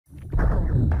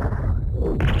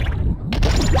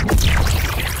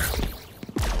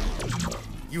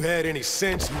You had any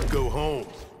sense, you'd go home.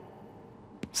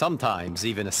 Sometimes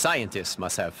even a scientist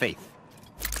must have faith.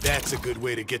 That's a good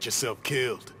way to get yourself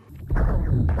killed.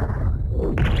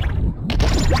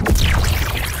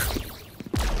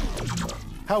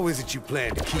 How is it you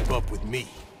plan to keep up with me?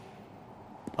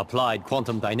 Applied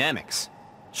quantum dynamics.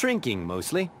 Shrinking,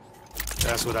 mostly.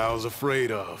 That's what I was afraid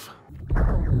of.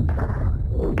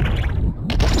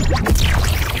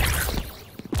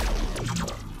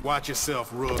 Watch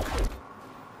yourself, Rook.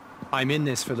 I'm in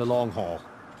this for the long haul.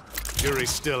 Jury's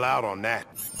still out on that.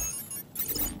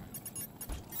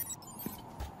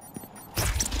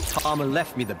 Palmer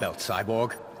left me the belt,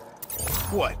 Cyborg.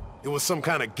 What? It was some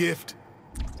kind of gift?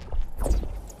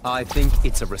 I think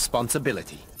it's a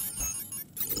responsibility.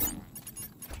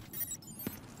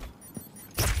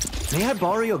 May I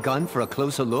borrow your gun for a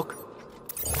closer look?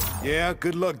 Yeah,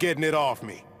 good luck getting it off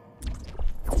me.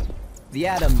 The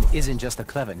Atom isn't just a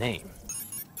clever name.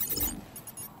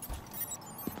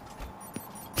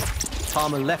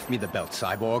 Palmer left me the belt,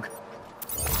 Cyborg.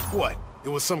 What? It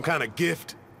was some kind of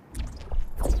gift?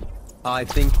 I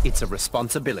think it's a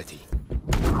responsibility.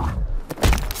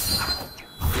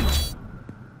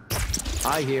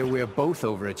 I hear we're both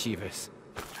overachievers.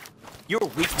 Your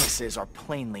weaknesses are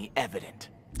plainly evident.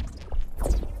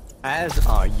 As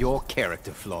are your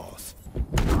character flaws.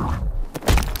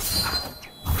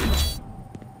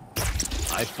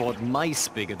 I fought mice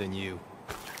bigger than you.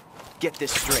 Get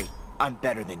this straight. I'm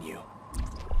better than you.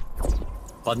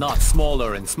 But not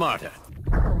smaller and smarter.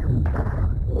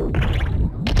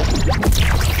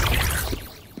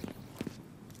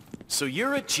 So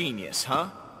you're a genius, huh?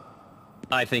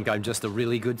 I think I'm just a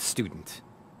really good student.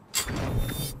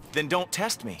 Then don't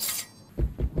test me.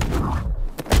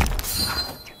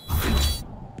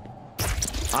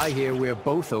 I hear we're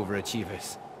both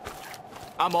overachievers.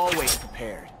 I'm always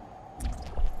prepared.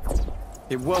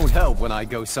 It won't help when I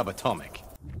go subatomic.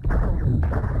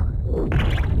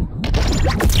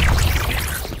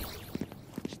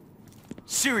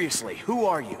 Seriously, who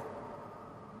are you?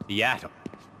 The Atom.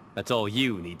 That's all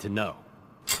you need to know.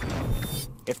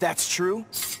 If that's true,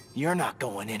 you're not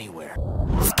going anywhere.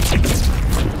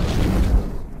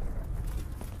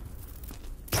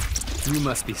 You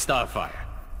must be Starfire.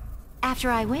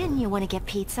 After I win, you want to get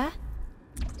pizza?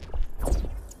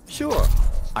 Sure.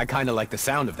 I kinda like the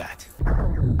sound of that.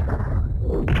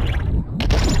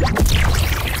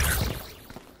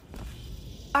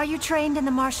 Are you trained in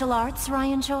the martial arts,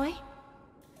 Ryan Choi?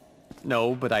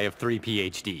 No, but I have 3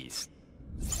 PhDs.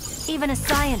 Even a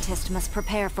scientist must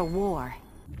prepare for war.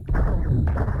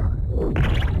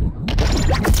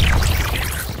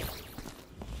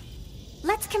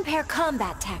 Let's compare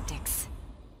combat tactics.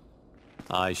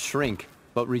 I shrink,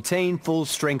 but retain full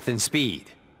strength and speed.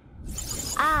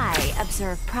 I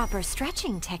observe proper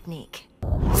stretching technique.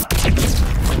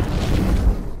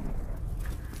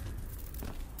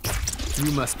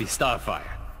 You must be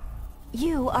Starfire.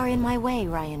 You are in my way,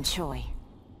 Ryan Choi.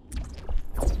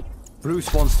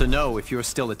 Bruce wants to know if you're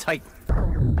still a Titan.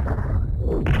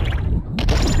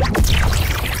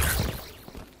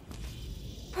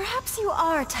 Perhaps you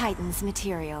are Titan's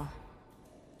material.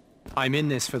 I'm in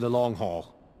this for the long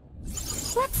haul.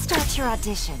 Let's start your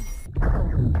audition.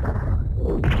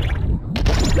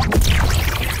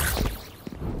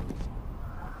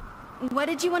 What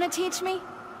did you want to teach me?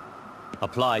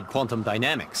 Applied quantum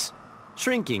dynamics.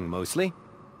 Shrinking, mostly.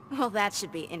 Well, that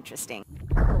should be interesting.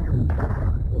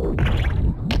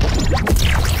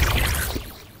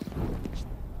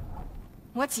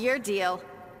 What's your deal?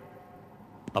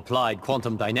 Applied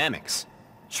quantum dynamics.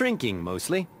 Shrinking,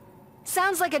 mostly.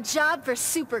 Sounds like a job for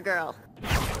Supergirl.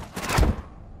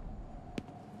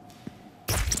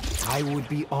 I would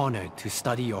be honored to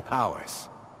study your powers.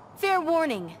 Fair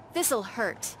warning, this'll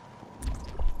hurt.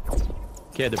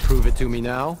 Care to prove it to me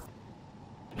now?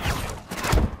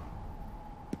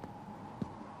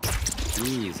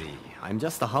 Easy. I'm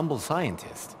just a humble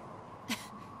scientist.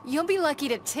 You'll be lucky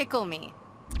to tickle me.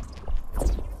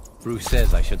 Bruce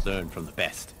says I should learn from the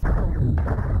best.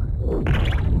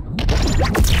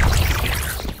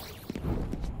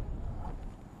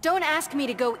 Don't ask me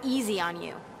to go easy on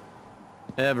you.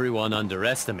 Everyone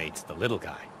underestimates the little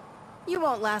guy. You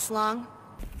won't last long.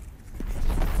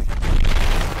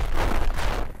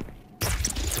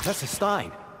 Professor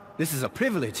Stein, this is a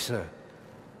privilege, sir.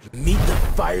 Meet the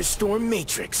Firestorm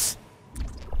Matrix.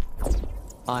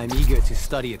 I'm eager to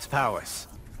study its powers.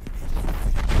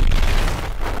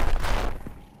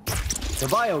 The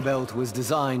biobelt was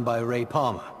designed by Ray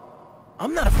Palmer.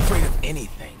 I'm not afraid of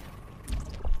anything.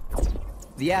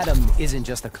 The Atom isn't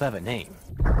just a clever name.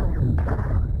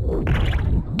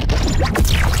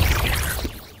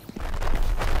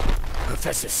 A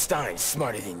Professor Stein's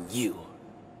smarter than you.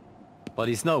 But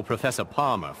he's no Professor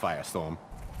Palmer, Firestorm.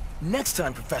 Next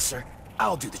time, Professor,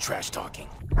 I'll do the trash talking.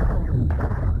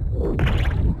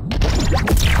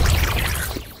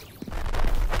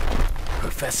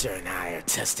 Professor and I are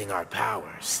testing our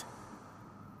powers.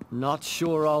 Not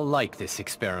sure I'll like this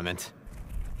experiment.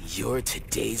 You're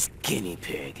today's guinea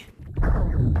pig.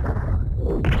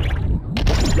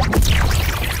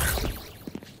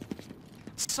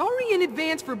 Sorry in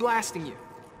advance for blasting you.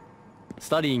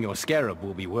 Studying your scarab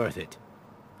will be worth it.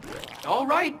 All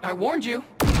right, I warned you.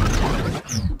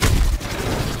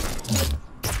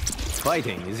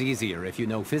 Fighting is easier if you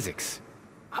know physics.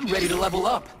 I'm ready to level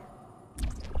up.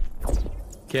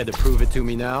 Care to prove it to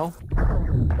me now?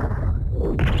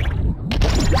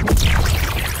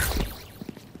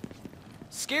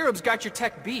 Scarab's got your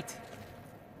tech beat.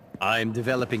 I'm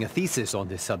developing a thesis on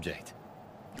this subject.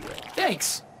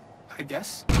 Thanks, I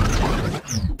guess.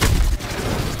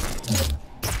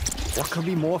 What could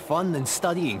be more fun than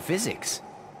studying physics?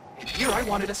 Here I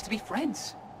wanted us to be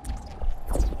friends.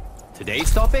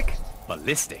 Today's topic?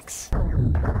 Ballistics.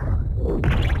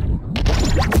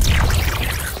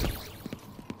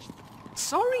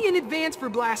 Sorry in advance for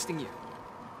blasting you.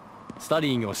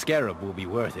 Studying your scarab will be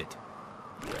worth it.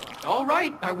 All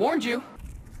right, I warned you.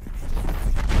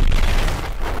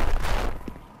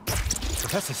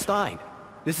 Professor Stein,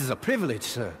 this is a privilege,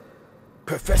 sir.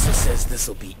 Professor says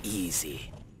this'll be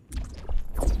easy.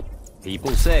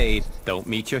 People say, don't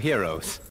meet your heroes.